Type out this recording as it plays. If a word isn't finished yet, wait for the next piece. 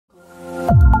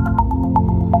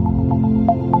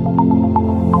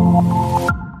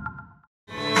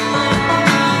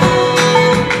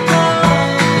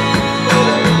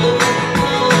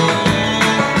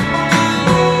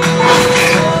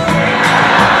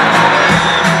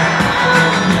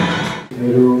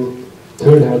मेरो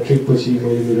third hat-trick पछि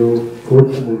मैले मेरो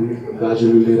फोर्थ मुभी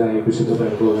गाजलु लिएर आएको छु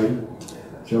तपाईँहरूको अगाडि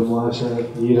र म आशा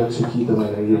यही राख्छु कि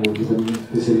तपाईँलाई यो मुभी पनि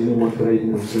त्यसरी नै मन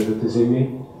पराइदिनुहुन्छ र त्यसरी नै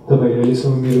तपाईँले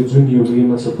अहिलेसम्म मेरो जुन यो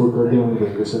गेममा सपोर्ट गर्दै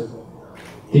आउनुभएको छ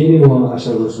त्यही नै म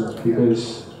आशा गर्छु बिकज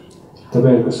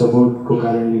तपाईँहरूको सपोर्टको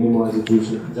कारणले नै म आज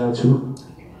जहाँ छु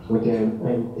म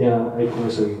त्यहाँ आइपुग्न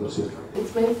सकेको छु.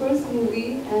 It's my first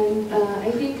movie and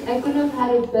I think I could have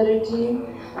had a better team.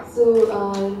 So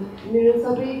मेरो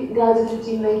सबै गाजलु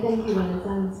टिमलाई थ्याङ्क यू भन्न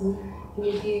चाहन्छु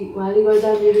किनकि उहाँले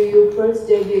गर्दा मेरो यो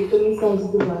फर्स्ट डेब्यू एकदमै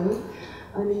सजिलो भयो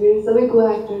अनि मेरो सबै को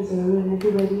एक्टर्सहरू and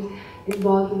everybody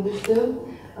involved in this film.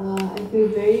 I feel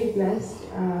very blessed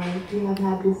to have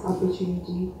had this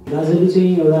opportunity. गाजलु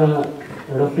चाहिँ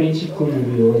एउटा फ्रेन्डसिपको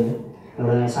मुभी हो हैन.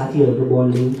 एउटा साथीहरूको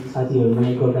बन्डिङ साथीहरूमा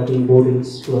एकअर्काको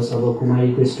इम्पोर्टेन्स प्लस अब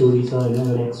कुमारीको स्टोरी छ होइन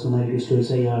एउटा एक्स कुमारीको स्टोरी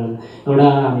छ या एउटा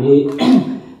हामीले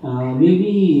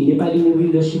मेबी नेपाली मुभी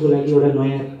इन्डस्ट्रीको लागि एउटा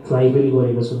नयाँ ट्राई पनि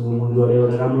गरेको छौँ मुभीबाट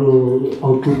एउटा राम्रो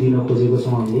आउटपुट दिन खोजेको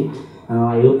छौँ हामीले.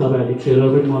 आई होप तपाईँहरूले ट्रेलर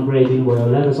पनि मन पराइदिनु भयो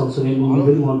होला र सँगसँगै मुभी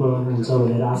पनि मन पराउनुहुन्छ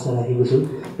भनेर आशा राखेको छु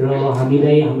र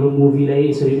हामीलाई हाम्रो मुभीलाई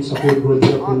यसरी नै सपोर्ट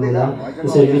गरिदिनु होला.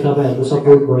 यसरी नै तपाईँहरूको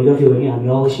सपोर्ट भइरह्यो भने हामी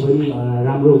अवश्य पनि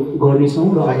राम्रो गर्नेछौँ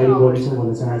र अगाडि बढ्नेछौँ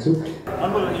भन्न चाहन्छु.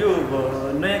 अनमोल यो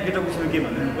नयाँ गेटअप विषयमा के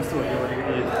भन्नु कस्तो हो यो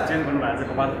चेन्ज गर्नुभएको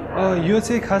छ कपाल? यो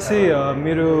चाहिँ खासै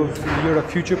मेरो एउटा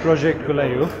फ्युचर प्रोजेक्टको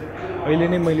लागि हो. अहिले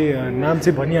नै मैले नाम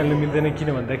चाहिँ भनिहाल्नु मिल्दैन किन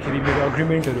भन्दाखेरि मेरो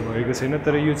अग्रिमेन्टहरू भएको छैन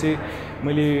तर यो चाहिँ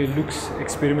मैले लुक्स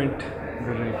एक्सपेरिमेन्ट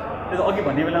गरिरहेको. अघि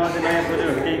भन्ने बेलामा चाहिँ नयाँ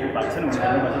प्रोजेक्टहरू केही भएको छैन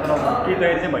तर केही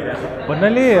तयारी चाहिँ भइरहेको छ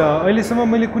भन्नाले अहिलेसम्म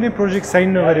मैले कुनै प्रोजेक्ट साइन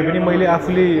नगरे पनि मैले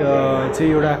आफूले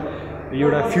चाहिँ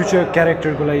एउटा फ्युचर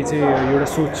क्यारेक्टरको लागि चाहिँ एउटा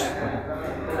सोच.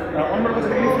 अनमोलको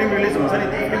चाहिँ फिल्म रिलिज हुन्छ नि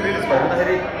फिल्म रिलिज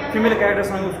भइरहँदाखेरि फिमेल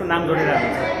क्यारेक्टरसँग उसको नाम जोडिरहेको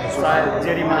हुन्छ सायद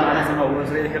जेरीमा आनासँग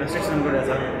होस् यतिखेर सेक्सन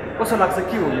गरिरहेको छ कस्तो लाग्छ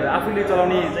के हो यो आफूले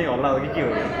चलाउने चाहिँ हल्ला हो कि के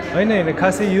हो? होइन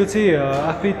खासै यो चाहिँ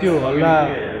आफै त्यो हल्ला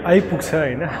आइपुग्छ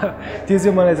होइन त्यो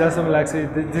चाहिँ मलाई जहाँसम्म लाग्छ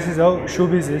this is how so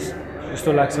business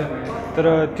जस्तो लाग्छ तर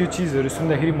त्यो चिजहरू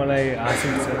सुन्दाखेरि मलाई हाँसी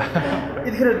उठ्छ.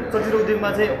 यतिखेर चलचित्र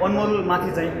उद्योगमा चाहिँ अनमोलमाथि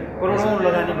चाहिँ करोडौँ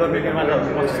लगानी गर्ने निर्माता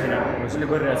छैन उसले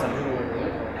गरिरहेछ.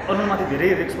 अनमोलमाथि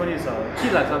धेरै रिस्क पनि छ के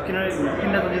लाग्छ किनभने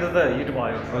इन्डिया चलचित्र त हिट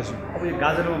भयो अब यो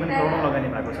गाजलुमा पनि करोडौँ लगानी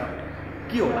भएको छ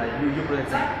के होला यो प्रोजेक्ट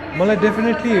चाहिँ? मलाई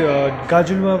डेफिनेटली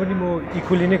गाजलुमा पनि म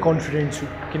इक्वली नै कन्फिडेन्ट छु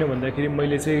किन भन्दाखेरि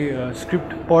मैले चाहिँ स्क्रिप्ट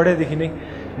पढेदेखि नै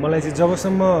मलाई चाहिँ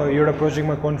जबसम्म एउटा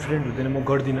प्रोजेक्टमा कन्फिडेन्ट हुँदैन म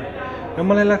गर्दिनँ र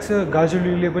मलाई लाग्छ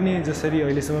गाजलुले पनि जसरी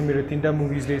अहिलेसम्म मेरो 3टा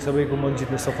मुभिजले सबैको मन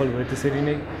जित्न सफल भयो त्यसरी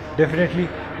नै डेफिनेटली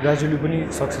गाजलु पनि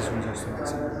सक्सेस हुन्छ जस्तो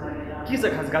लाग्छ. के छ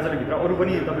खास गाजलुभित्र अरू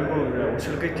पनि तपाईँको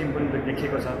होस्टेलकै टिम पनि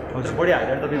देखिएको छ बढी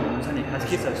हाइलाइट तपाईँ हुनुहुन्छ नि खास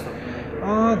के छ जस्तो?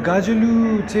 गाजलु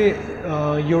चाहिँ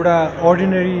एउटा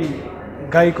अर्डिनरी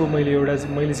गाईको मैले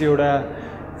चाहिँ एउटा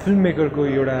फिल्म मेकरको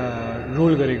एउटा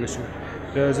रोल गरेको छु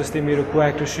र जस्तै मेरो को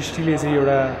एक्टर सृष्टिले चाहिँ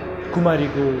एउटा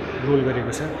कुमारीको रोल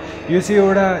गरेको छ. यो चाहिँ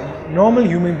एउटा नर्मल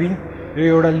ह्युमन बिङ र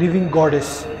एउटा लिभिङ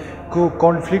गडेसको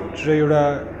कन्फ्लिक्ट र एउटा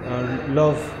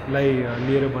लभलाई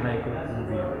लिएर बनाएको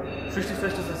मुभी हो. सृष्टि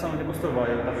श्रेष्ठसँग चाहिँ कस्तो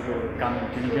भयो तपाईँको काम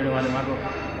किनकि उहाँको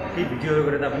केही भिडियोहरू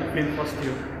गरेर पनि फिल्म फर्स्ट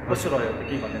थियो कस्तो रह्यो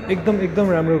केही भन्नु?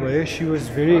 एकदम राम्रो भयो. सी वाज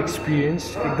भेरी एक्सपिरियन्स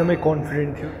एकदमै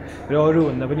कन्फिडेन्ट थियो र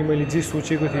अरूभन्दा पनि मैले जे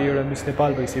सोचेको थिएँ एउटा मिस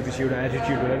नेपाल भइसकेपछि एउटा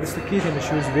एटिट्युड होला त्यस्तो केही थिएन.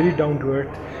 She was very down to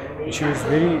earth she was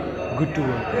very good to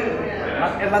work.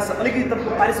 अलिकति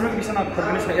तपाईँको पारिश्रमिक विषयमा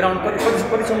फर्किनुहोस् न एराउन्ड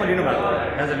कतिसम्म लिनुभएको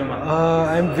गाजलुमा?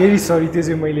 आई एम भेरी सरी त्यो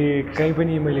चाहिँ मैले कहीँ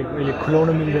पनि अहिले खुलाउन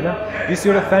मिल्दैन. यो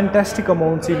चाहिँ एउटा फ्यान्टास्टिक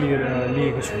अमाउन्ट चाहिँ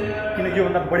लिएको छु किनकि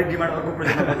योभन्दा बढी डिमान्ड अर्को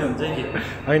प्रोजेक्टमा कति हुन्छ कि?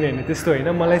 होइन त्यस्तो होइन.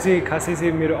 मलाई चाहिँ खासै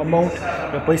चाहिँ मेरो अमाउन्ट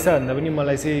र पैसाभन्दा पनि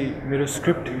मलाई चाहिँ मेरो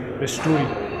स्क्रिप्ट र स्टोरी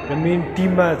र मेन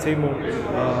टिममा चाहिँ म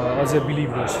अझ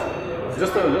बिलिभ गर्छु.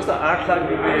 जस्तो 8 लाख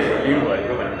रुपियाँ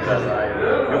लिनुभएको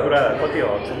यो कुरा कति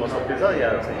हदसम्म सत्य छ या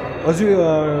हजुर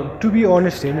टु बी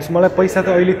अनेस्ट हेर्नुहोस् मलाई पैसा त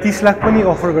अहिले 30 लाख पनि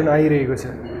अफर गर्न आइरहेको छ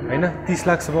होइन 30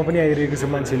 लाखसम्म पनि आइरहेको छ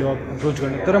मान्छेले अप्रोच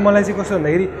गर्न. तर मलाई चाहिँ कस्तो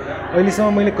भन्दाखेरि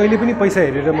अहिलेसम्म मैले कहिले पनि पैसा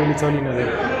हेरेर मैले चलिनँ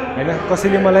होइन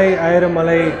कसैले मलाई आएर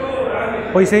मलाई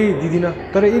पैसै दिदिनँ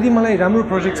तर यदि मलाई राम्रो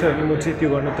प्रोजेक्ट छ भने म चाहिँ त्यो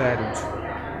गर्न तयार हुन्छु.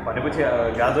 भनेपछि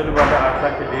गाजलुबाट 8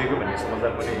 लाख दिएको भन्ने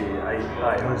समाचार पनि आयो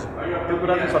त्यो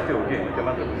कुरा चाहिँ सत्य हो कि त्यो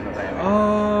मात्र बुझ्न चाहे?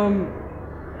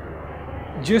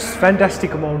 जस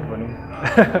फ्यान्टास्टिक अमाउन्ट भनौँ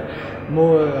म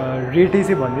रेटै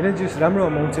चाहिँ भन्दिनँ जस राम्रो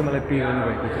अमाउन्ट चाहिँ मलाई पे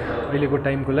गर्नुभएको थियो अहिलेको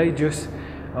टाइमको लागि जस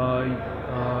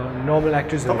नर्मल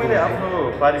एक्टर्स. तपाईँले आफ्नो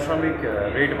पारिश्रमिक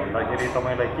रेट भन्दाखेरि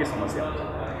तपाईँलाई के समस्या हुन्छ?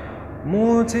 म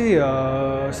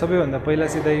चाहिँ सबैभन्दा पहिला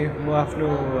चाहिँ म आफ्नो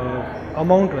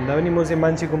अमाउन्ट भन्दा पनि म चाहिँ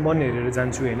मान्छेको मन हेरेर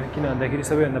जान्छु होइन किन भन्दाखेरि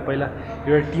सबैभन्दा पहिला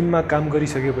एउटा टिममा काम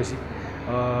गरिसकेपछि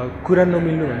कुरा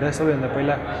नमिल्नुभन्दा सबैभन्दा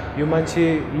पहिला यो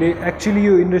मान्छेले एक्चुअली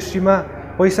यो इन्डस्ट्रीमा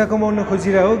पैसा कमाउन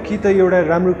खोजिरहेको हो कि त एउटा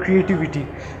राम्रो क्रिएटिभिटी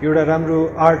एउटा राम्रो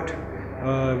आर्ट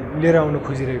लिएर आउन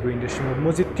खोजिरहेको इन्डस्ट्रीमा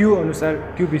म चाहिँ त्यो अनुसार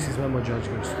त्यो बेसिसमा म जज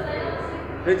गर्छु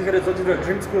त्यतिखेर चलचित्र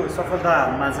ड्रिम्सको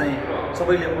सफलतामा चाहिँ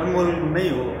सबैले अनमोल नै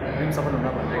हो ड्रिम सफल हुन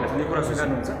भनिरहेका छन् यो कुरा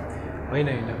स्वीकार्नुहुन्छ होइन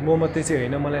म मात्रै चाहिँ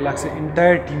होइन मलाई लाग्छ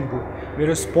इन्टायर टिमको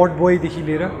मेरो स्पट बोयदेखि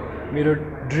लिएर मेरो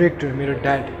डिरेक्टर मेरो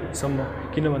ड्याडसम्म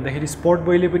किन भन्दाखेरि स्पट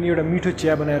बोयले पनि एउटा मिठो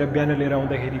चिया बनाएर बिहान लिएर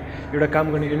आउँदाखेरि एउटा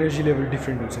काम गर्ने एनर्जी लेभल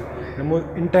डिफ्रेन्ट हुन्छ र म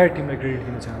इन्टायर टिमलाई क्रेडिट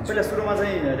दिन चाहन्छु पहिला सुरुमा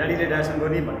चाहिँ ड्याडीले डाइरेक्सन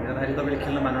गर्ने भन्दाखेरि तपाईँले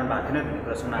खेल्न मान्नु भएको थिएन भन्ने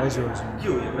कुरा सुना हजुर हजुर के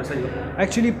हो यो कुरा सही हो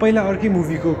एक्चुअली पहिला अर्कै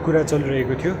मुभीको कुरा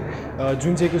चलिरहेको थियो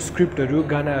जुन चाहिँको स्क्रिप्टहरू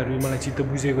गानाहरू मलाई चित्त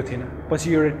बुझेको थिएन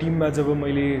पछि एउटा टिममा जब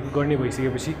मैले गर्ने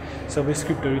भइसकेपछि सबै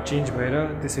स्क्रिप्टहरू चेन्ज भएर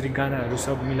त्यसरी गानाहरू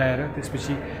सब मिलाएर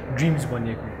त्यसपछि ड्रिम्स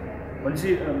बनिएको भनेपछि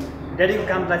ड्याडीको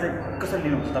कामलाई चाहिँ कसरी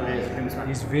लिनुहुन्छ तपाईँले ड्रिम्समा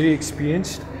इज भेरी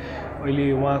एक्सपिरियन्स्ड अहिले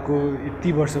उहाँको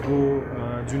यति वर्षको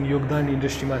जुन योगदान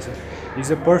इन्डस्ट्रीमा छ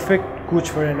is a perfect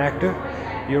coach for an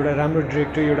actor एउटा राम्रो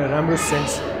डिरेक्टर एउटा राम्रो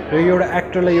सेन्स र एउटा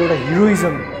एक्टरलाई एउटा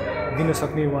हिरोइजम दिन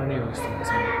सक्ने उहाँ नै हो जस्तो लाग्छ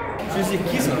श्रीजी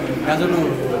के छ गाजलु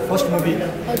फर्स्ट मुभी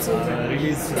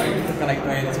रिलिज लागि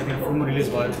तयारी छ प्रोमो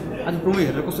रिलिज भयो आज प्रोमो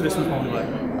हेरेर कस्तो रेस्पोन्स पाउनु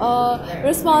भयो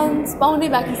रेस्पोन्स पाउनै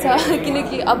बाँकी छ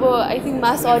किनकि अब आई थिङ्क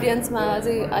मास अडियन्समा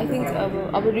चाहिँ आई थिङ्क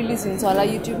अब रिलिज हुन्छ होला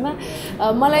युट्युबमा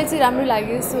मलाई चाहिँ राम्रो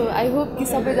लाग्यो सो आई होप कि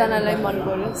सबैजनालाई मन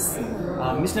परोस्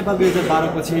मिस नेपाल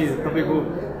 2012 पछि तपाईँको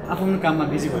आफ्नो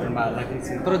काममा बिजी भइरहनु भएको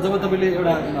लाग्छ तर जब तपाईँले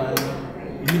एउटा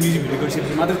हिन्दी म्युजिक भिडियो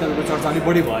गरिसकेपछि मात्रै तपाईँको चर्चा अलिक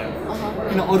बढी भयो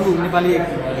किन अरू नेपाली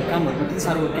कामहरूको त्यति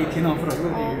साह्रो केही थिएन अफरहरू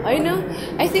होइन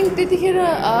आई थिङ्क त्यतिखेर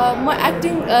म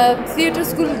एक्टिङ थिएटर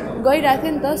स्कुल गइरहेको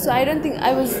थिएँ नि त so I don't think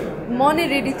I was म नै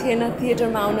रेडी थिएन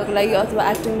थिएटरमा आउनको लागि अथवा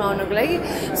एक्टिङमा आउनको लागि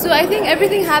so I think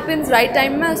everything happens right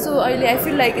टाइममा सो अहिले I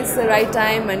feel like it's the right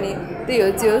time अनि त्यही हो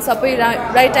त्यो सबै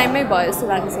राइट टाइममै भयो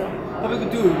जस्तो लाग्छ तपाईँको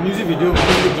त्यो म्युजिक भिडियो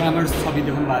ग्ल्यामर छवि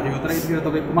देखाउनु भएको थियो तर यतिखेर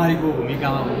तपाईँ कुमारीको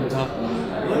भूमिकामा हुनुहुन्छ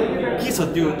के छ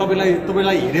त्यो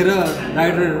तपाईँलाई हेरेर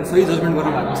डाइरेक्टर सही जजमेन्ट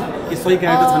गर्नुभएको छ कि सही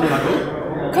क्यारेक्टर छान्नु भएको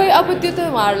खै अब त्यो त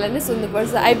उहाँहरूलाई नै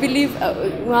सोध्नुपर्छ आई बिलिभ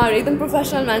उहाँहरू एकदम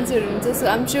प्रोफेसनल मान्छेहरू हुन्छ सो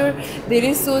आइम स्योर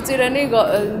धेरै सोचेर नै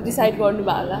डिसाइड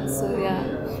गर्नुभयो होला सो या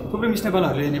थुप्रै मिस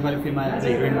नेपालहरूले नेपाली फिल्ममा एज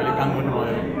हिरोइन मैले काम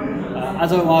गर्नुभयो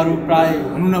आज उहाँहरू प्रायः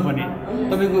हुनु नभने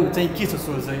तपाईँको चाहिँ के छ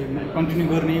सोच चाहिँ कन्टिन्यू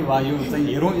गर्ने वा यो चाहिँ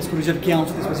हेरौँ यसको रिजल्ट के आउँछ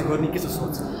त्यसपछि गर्ने के छ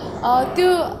सोच त्यो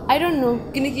आई डोन्ट नो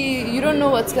किनकि you don't know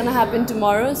what's gun happen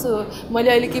tomorrow so मैले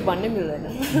अहिले केही भन्नै मिल्दैन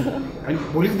अनि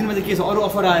भोलिको दिनमा चाहिँ के छ अरू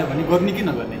अफर आयो भने गर्ने कि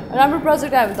नगर्ने राम्रो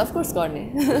प्रोजेक्ट आयो भने त अफकोर्स गर्ने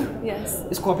यस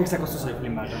यसको अपेक्षा कस्तो छ यो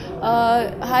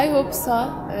फिल्मबाट हाई होप्स छ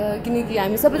किनकि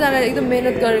हामी सबैजनाले एकदम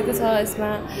मेहनत गरेको छ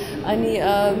यसमा अनि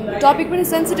टपिक पनि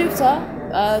सेन्सिटिभ छ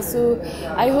सो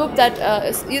आई होप द्याट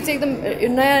यो चाहिँ एकदम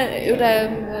नयाँ एउटा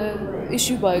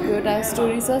इस्यु भएको एउटा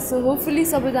स्टोरी छ सो होपफुली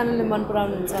सबैजनाले मन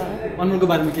पराउनुहुन्छ अनमोलको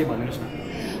बारेमा के भनिदिनुहोस्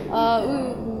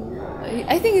न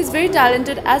I think he's very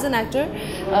talented as an actor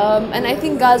and I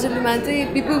think Gajalu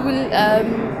people will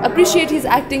appreciate his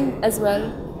acting as well.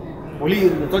 भोलि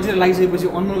चलचित्र लागिसकेपछि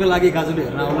अनमोलको लागि गाजलु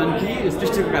हेर्न आउलान् कि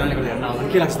सृष्टिको कारणले गर्दा हेर्न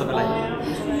आउलान् के लाग्छ तपाईँलाई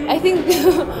आई थिङ्क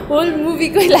होल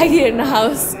मुभीकै लागि हेर्न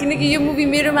आओस् किनकि यो मुभी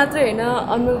मेरो मात्रै होइन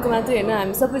अनमोलको मात्रै होइन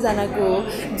हामी सबैजनाको हो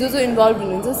जो इन्भल्भ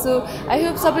हुनुहुन्छ सो आई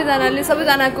होप सबैजनाले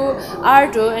सबैजनाको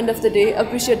आर्ट हो and of the day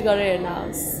appreciate गरेर हेर्न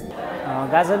आओस्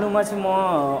गाजलुमा चाहिँ म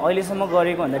अहिलेसम्म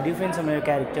गरेको भन्दा डिफ्रेन्ट छ मेरो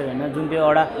क्यारेक्टर होइन जुन त्यो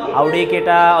एउटा हाउडे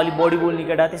केटा अलिक बडी बोल्ने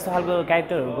केटा त्यस्तो खालको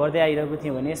क्यारेक्टरहरू गर्दै आइरहेको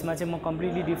थिएँ भने यसमा चाहिँ म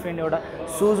कम्प्लिटली डिफ्रेन्ट एउटा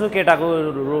सोझो केटाको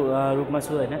रूपमा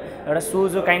छु होइन एउटा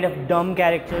सोझो काइन्ड अफ डम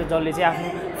क्यारेक्टर जसले चाहिँ आफ्नो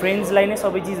फ्रेन्ड्सलाई नै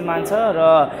सबै चिज मान्छ र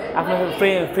आफ्नो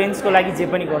फ्रेन्ड्सको लागि जे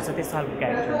पनि गर्छ त्यस्तो खालको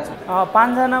क्यारेक्टर छ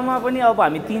 5 जनामा पनि अब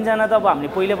हामी 3 जना त अब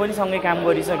हामीले पहिले पनि सँगै काम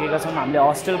गरिसकेका छौँ हामीले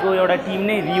हस्टेलको एउटा टिम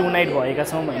नै रियुनाइट भएका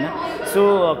छौँ होइन सो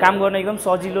काम गर्न एकदम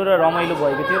सजिलो र रमाइलो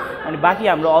भएको थियो अनि बाँकी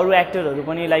हाम्रो अरू एक्टरहरू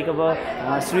पनि लाइक अब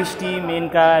सृष्टि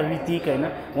मेनका ऋतिक होइन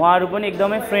उहाँहरू पनि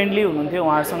एकदमै फ्रेन्डली हुनुहुन्थ्यो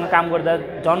उहाँहरूसँग काम गर्दा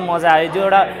झन् मजा आयो जो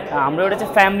एउटा हाम्रो एउटा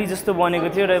चाहिँ फ्यामिली जस्तो बनेको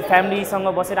थियो र फ्यामिलीसँग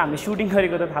बसेर हामीले सुटिङ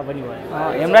गरेको त थाहा पनि भयो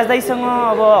हेमराज दाईसँग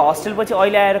अब हस्टेलपछि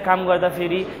अहिले आएर काम गर्दा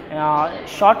फेरि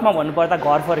सर्टमा भन्नुपर्दा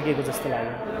घर फर्किएको जस्तो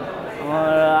लाग्यो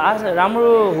आज राम्रो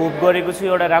होप गरेको छु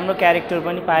एउटा राम्रो क्यारेक्टर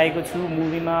पनि पाएको छु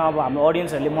मुभीमा अब हाम्रो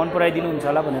अडियन्सहरूले मन पराइदिनुहुन्छ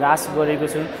होला भनेर आशा गरेको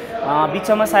छु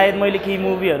बिचमा सायद मैले केही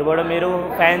मुभीहरूबाट मेरो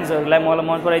फ्यान्सहरूलाई मलाई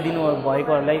मन पराइदिनु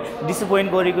भएकोहरूलाई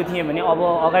डिसपोइन्ट गरेको थिएँ भने अब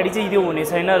अगाडि चाहिँ त्यो हुने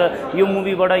छैन र यो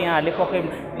मुभीबाट यहाँहरूले पक्कै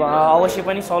अवश्य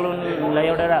पनि सलोनलाई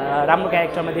एउटा राम्रो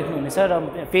क्यारेक्टरमा देख्नुहुनेछ र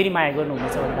फेरि माया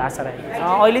गर्नुहुनेछ भनेर आशा राखेको छ।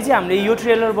 अहिले चाहिँ हामीले यो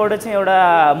ट्रेलरबाट चाहिँ एउटा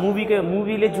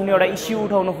मुभीले जुन एउटा इस्यु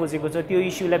उठाउन खोजेको छ त्यो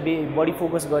इस्युलाई बढी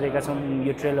फोकस गरेका छौँ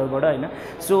यो ट्रेलरबाट होइन।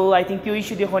 सो आई थिङ्क त्यो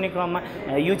इस्यु देखाउने क्रममा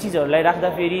यो चिजहरूलाई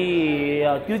राख्दाखेरि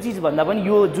त्यो चिजभन्दा पनि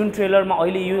यो जुन ट्रेलरमा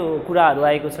अहिले यो कुराहरू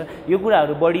आएको छ यो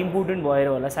कुराहरू बढी इम्पोर्टेन्ट भएर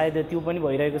होला सायद त्यो पनि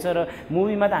भइरहेको छ। र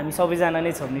मुभीमा त हामी सबैजना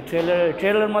नै छौँ नि,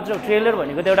 ट्रेलर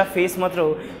भनेको त एउटा फेस मात्र हो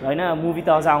होइन, मुभी त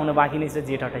अझ आउन बाँकी नै छ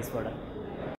जेठ 28बाट।